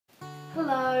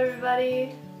Hello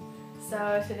everybody!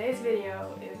 So today's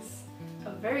video is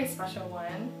a very special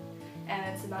one,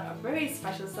 and it's about a very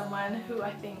special someone who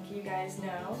I think you guys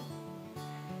know.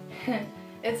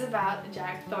 It's about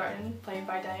Jack Thornton, played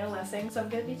by Daniel Lissing. So I'm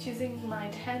going to be choosing my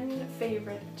 10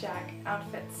 favorite Jack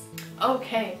outfits.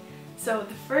 Okay, so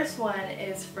the first one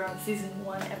is from season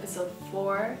 1 episode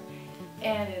 4,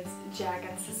 and it's Jack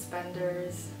and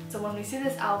suspenders. So when we see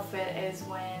this outfit is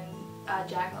when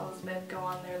Jack and Elizabeth go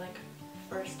on their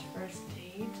first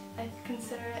date, I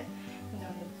consider it. And they're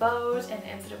on the boat and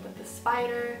ends up with the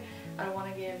spider. I don't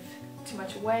want to give too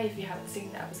much away if you haven't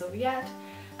seen the episode yet.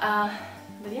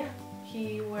 But yeah,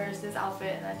 he wears this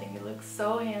outfit and I think it looks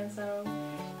so handsome,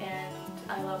 and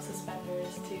I love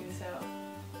suspenders too, so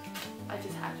I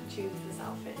just had to choose this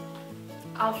outfit.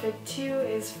 Outfit 2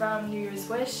 is from New Year's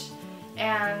Wish,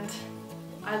 and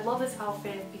I love this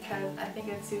outfit because I think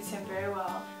it suits him very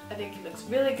well. I think he looks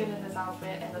really good in this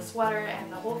outfit, and the sweater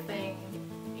and the whole thing,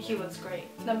 he looks great.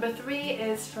 Number 3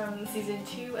 is from season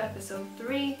 2 episode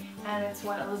 3, and it's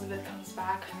when Elizabeth comes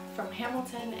back from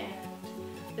Hamilton,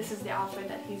 and this is the outfit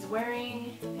that he's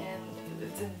wearing, and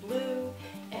it's in blue,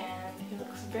 and he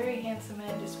looks very handsome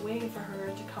and just waiting for her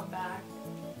to come back.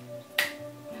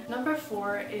 Number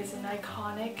 4 is an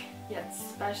iconic yet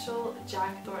special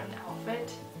Jack Thornton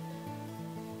outfit.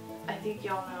 I think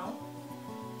y'all know.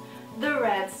 The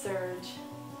red serge.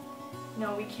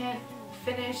 No, we can't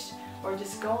finish or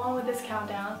just go on with this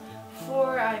countdown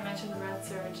before I mention the red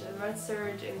serge. The red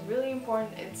serge is really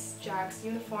important. It's Jack's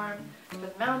uniform for the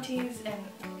Mounties,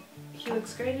 and he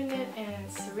looks great in it, and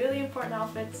it's a really important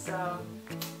outfit. So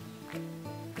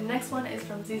the next one is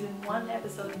from season 1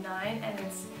 episode 9, and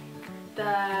it's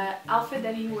the outfit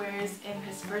that he wears in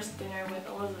his first dinner with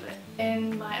Elizabeth.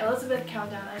 In my Elizabeth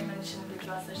countdown, I mentioned the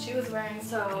dress that she was wearing,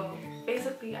 so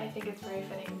basically I think it's very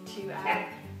fitting to add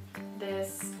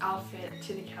this outfit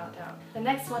to the countdown. The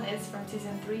next one is from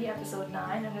season 3 episode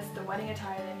 9, and it's the wedding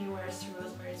attire that he wears to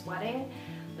Rosemary's wedding.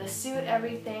 The suit,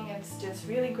 everything, it's just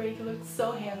really great. He looks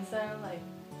so handsome,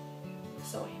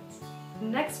 so handsome. The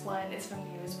next one is from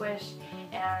New Year's Wish,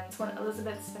 and it's when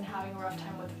Elizabeth's been having a rough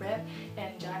time with Rip,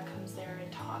 and Jack comes there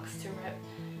and talks to Rip.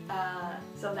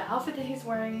 So the outfit that he's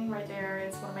wearing right there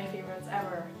is one of my favorites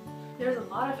ever. There's a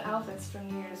lot of outfits from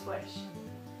New Year's Wish.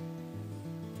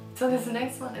 So this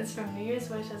next one is from New Year's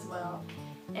Wish as well,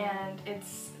 and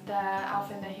it's the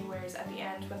outfit that he wears at the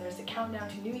end when there's a countdown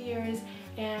to New Year's,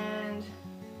 and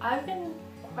I've been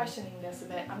questioning this a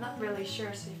bit. I'm not really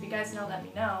sure, so if you guys know, let me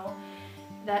know.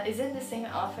 That is it the same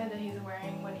outfit that he's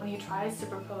wearing when he tries to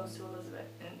propose to Elizabeth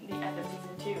in the end of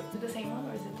season 2? Is it the same one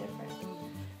or is it different?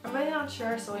 I'm really not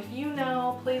sure, so if you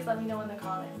know, please let me know in the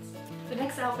comments. The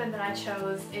next outfit that I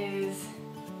chose is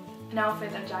an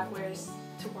outfit that Jack wears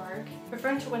to work,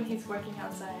 referring to when he's working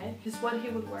outside. It's what he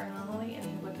would wear normally,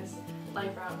 and with his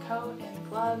light brown coat and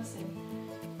gloves, and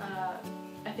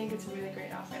I think it's a really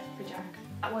great outfit for Jack.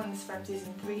 That one's from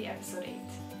season 3 episode 8.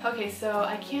 Okay, so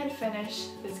I can't finish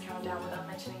this countdown without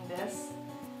mentioning this.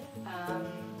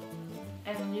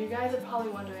 And you guys are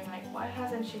probably wondering, why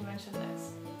hasn't she mentioned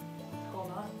this?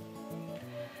 Hold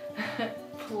on.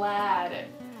 Plaid.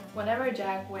 Whenever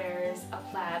Jack wears a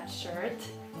plaid shirt,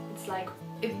 it's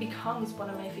it becomes one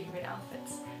of my favorite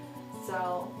outfits.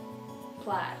 So,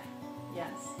 plaid,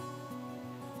 yes.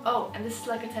 Oh, and this is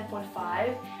a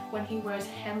 10.5 when he wears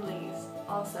Henleys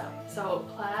also. So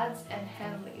plaids and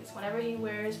Henleys. Whenever he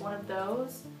wears one of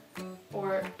those,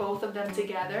 or both of them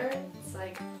together, it's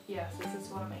yes, this is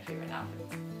one of my favorite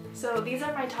outfits. So these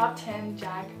are my top 10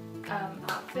 Jack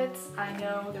outfits. I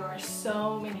know there are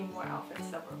so many more outfits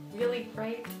that were really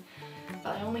great,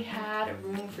 but I only had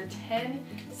room for 10.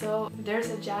 So if there's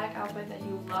a Jack outfit that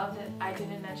you love that I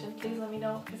didn't mention, please let me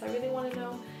know, because I really want to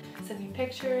know. Send me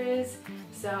pictures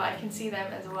so I can see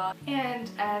them as well. And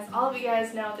as all of you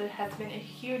guys know, there has been a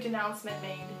huge announcement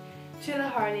made to the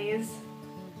Hardys,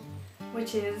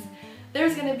 which is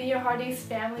there's gonna be a Hardys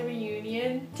family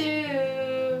reunion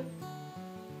too.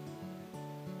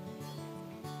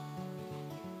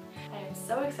 I am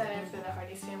so excited for the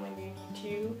Hardys family reunion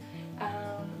too.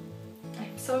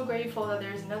 I'm so grateful that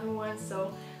there's another one,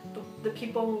 so the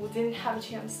people who didn't have a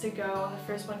chance to go on the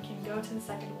first one can go to the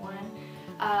second one.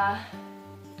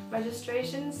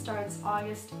 Registration starts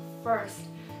August 1st,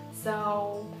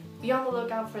 so be on the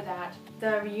lookout for that.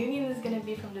 The reunion is going to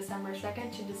be from December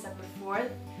 2nd to December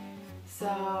 4th,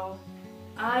 so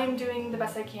I'm doing the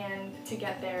best I can to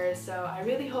get there, so I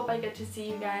really hope I get to see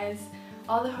you guys,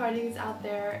 all the Hardys out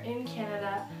there in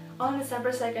Canada, on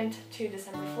December 2nd to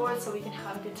December 4th, so we can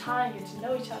have a good time, get to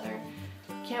know each other.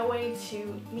 Can't wait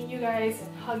to meet you guys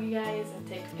and hug you guys and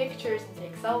take pictures and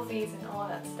take selfies and all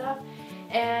that stuff.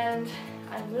 and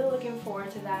I'm really looking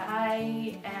forward to that.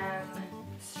 I'm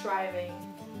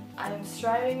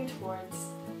striving towards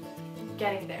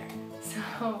getting there. So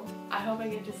I hope I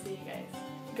get to see you guys.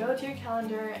 Go to your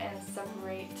calendar and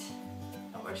separate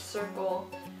or circle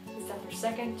December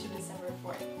 2nd to December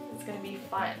 4th. It's gonna be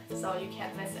fun, so you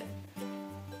can't miss it.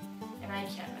 And I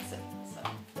can't miss it, so.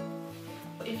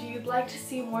 If you'd like to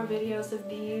see more videos of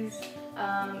these,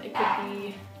 it could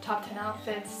be top 10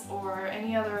 outfits or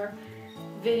any other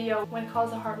video, when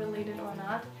calls are heart related or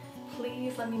not,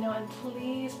 please let me know, and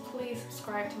please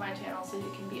subscribe to my channel so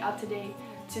you can be up to date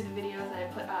to the videos that I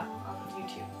put up on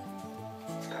YouTube.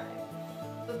 Subscribe.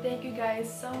 So thank you guys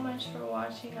so much for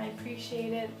watching. I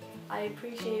appreciate it. I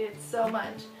appreciate it so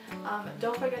much.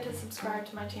 Don't forget to subscribe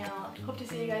to my channel. Hope to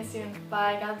see you guys soon.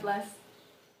 Bye. God bless.